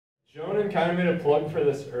Jonan kind of made a plug for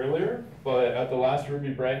this earlier, but at the last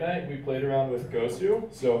Ruby Bright Night, we played around with Gosu.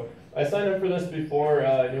 So I signed up for this before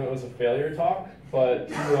I knew it was a failure talk, but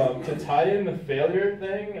to tie in the failure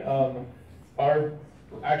thing, our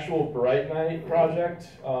actual Bright Night project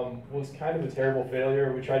was kind of a terrible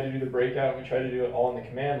failure. We tried to do the breakout, and we tried to do it all in the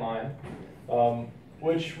command line,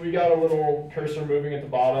 which we got a little cursor moving at the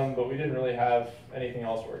bottom, but we didn't really have anything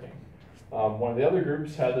else working. One of the other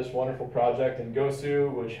groups had this wonderful project in Gosu,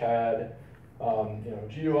 which had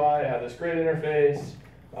GUI, had this great interface,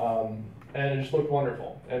 and it just looked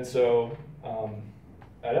wonderful. And so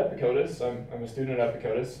at Epicodus, I'm a student at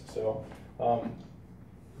Epicodus, so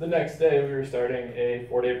the next day we were starting a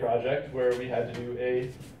 4-day project where we had to do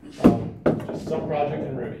just some project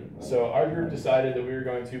in Ruby. So our group decided that we were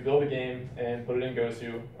going to build a game and put it in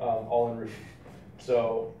Gosu, all in Ruby.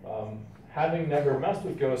 So having never messed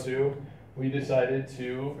with Gosu, we decided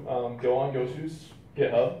to go on Gosu's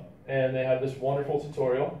GitHub, and they have this wonderful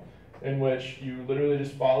tutorial in which you literally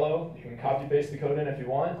just follow. You can copy paste the code in if you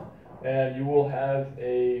want, and you will have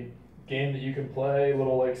a game that you can play,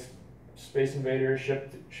 little like Space Invader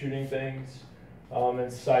ship shooting things,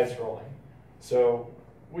 and side scrolling. So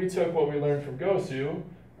we took what we learned from Gosu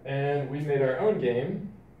and we made our own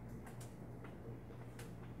game.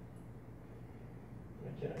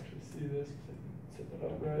 I can't actually see this because I didn't set that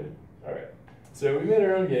up right. All right, so we made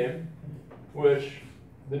our own game, which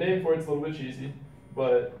the name for it's a little bit cheesy,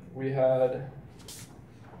 but we had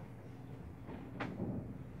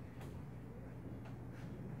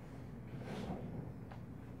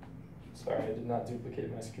sorry, I did not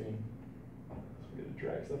duplicate my screen. So we got to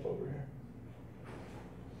drag stuff over here.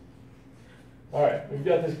 All right, we've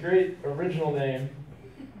got this great original name,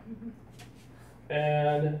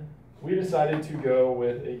 and we decided to go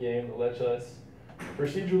with a game that lets us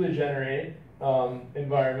procedurally generate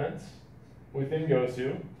environments within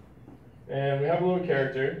Gosu, and we have a little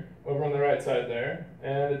character over on the right side there,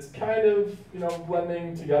 and it's kind of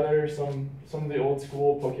blending together some of the old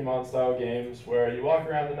school Pokemon style games where you walk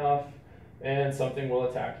around enough and something will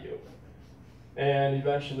attack you, and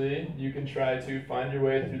eventually you can try to find your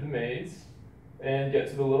way through the maze and get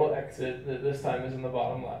to the little exit that this time is in the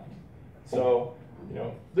bottom left. So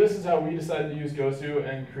this is how we decided to use Gosu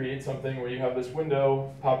and create something where you have this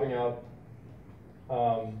window popping up,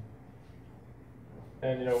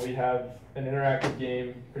 and we have an interactive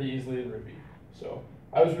game pretty easily in Ruby. So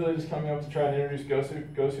I was really just coming up to try and introduce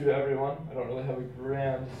Gosu to everyone. I don't really have a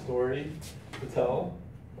grand story to tell,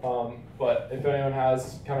 but if anyone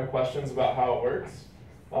has kind of questions about how it works,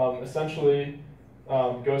 essentially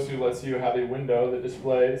Gosu lets you have a window that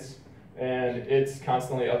displays, and it's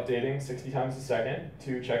constantly updating 60 times a second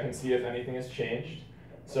to check and see if anything has changed.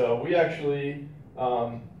 So we actually,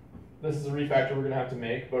 this is a refactor we're going to have to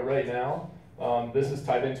make, but right now, this is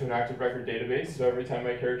tied into an active record database, so every time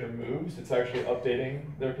my character moves, it's actually updating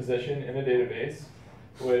their position in a database,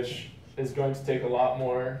 which is going to take a lot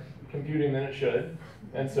more computing than it should.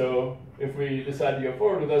 And so if we decide to go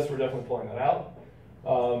forward with this, we're definitely pulling that out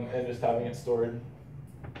and just having it stored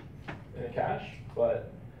in a cache.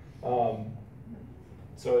 But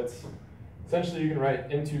so it's essentially you can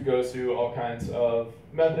write into Gosu all kinds of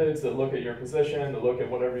methods that look at your position, that look at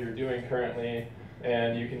whatever you're doing currently,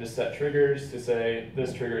 and you can just set triggers to say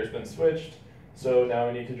this trigger has been switched, so now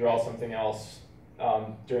we need to draw something else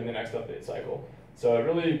during the next update cycle. So it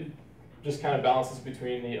really just kind of balances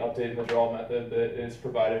between the update and the draw method that is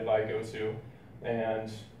provided by Gosu,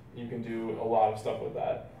 and you can do a lot of stuff with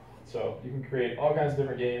that. So you can create all kinds of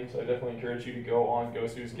different games. I definitely encourage you to go on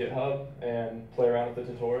Gosu's GitHub and play around with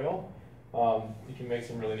the tutorial. You can make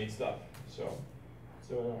some really neat stuff. So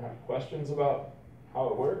I don't have questions about how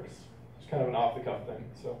it works. It's kind of an off-the-cuff thing.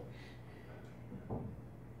 So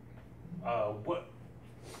what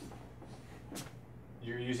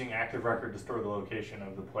you're using active record to store the location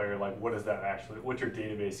of the player? Like, what does that actually? What's your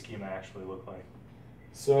database schema actually look like?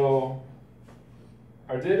 So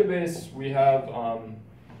our database, we have.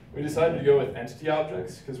 We decided to go with entity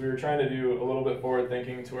objects because we were trying to do a little bit forward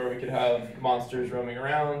thinking to where we could have monsters roaming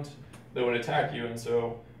around that would attack you, and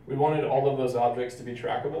so we wanted all of those objects to be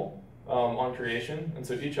trackable on creation, and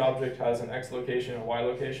so each object has an X location and Y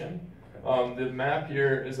location. The map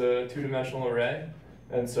here is a 2-dimensional array,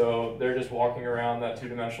 and so they're just walking around that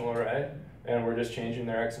 2-dimensional array, and we're just changing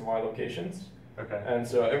their X and Y locations. Okay. And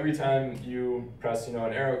so every time you press an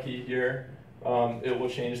arrow key here, it will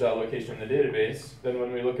change that location in the database. Then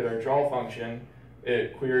when we look at our draw function,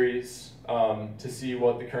 it queries to see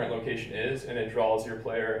what the current location is, and it draws your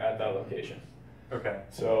player at that location. Okay.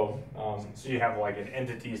 So so you have like an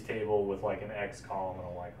entities table with like an X column and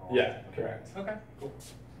a Y column. Yeah, correct. Okay, cool.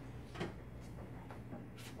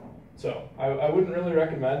 So I wouldn't really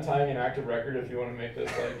recommend tying an active record if you want to make this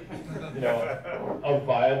like, you know, a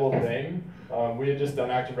viable thing. We had just done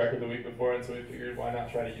active record the week before, and so we figured why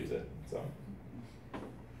not try to use it. So.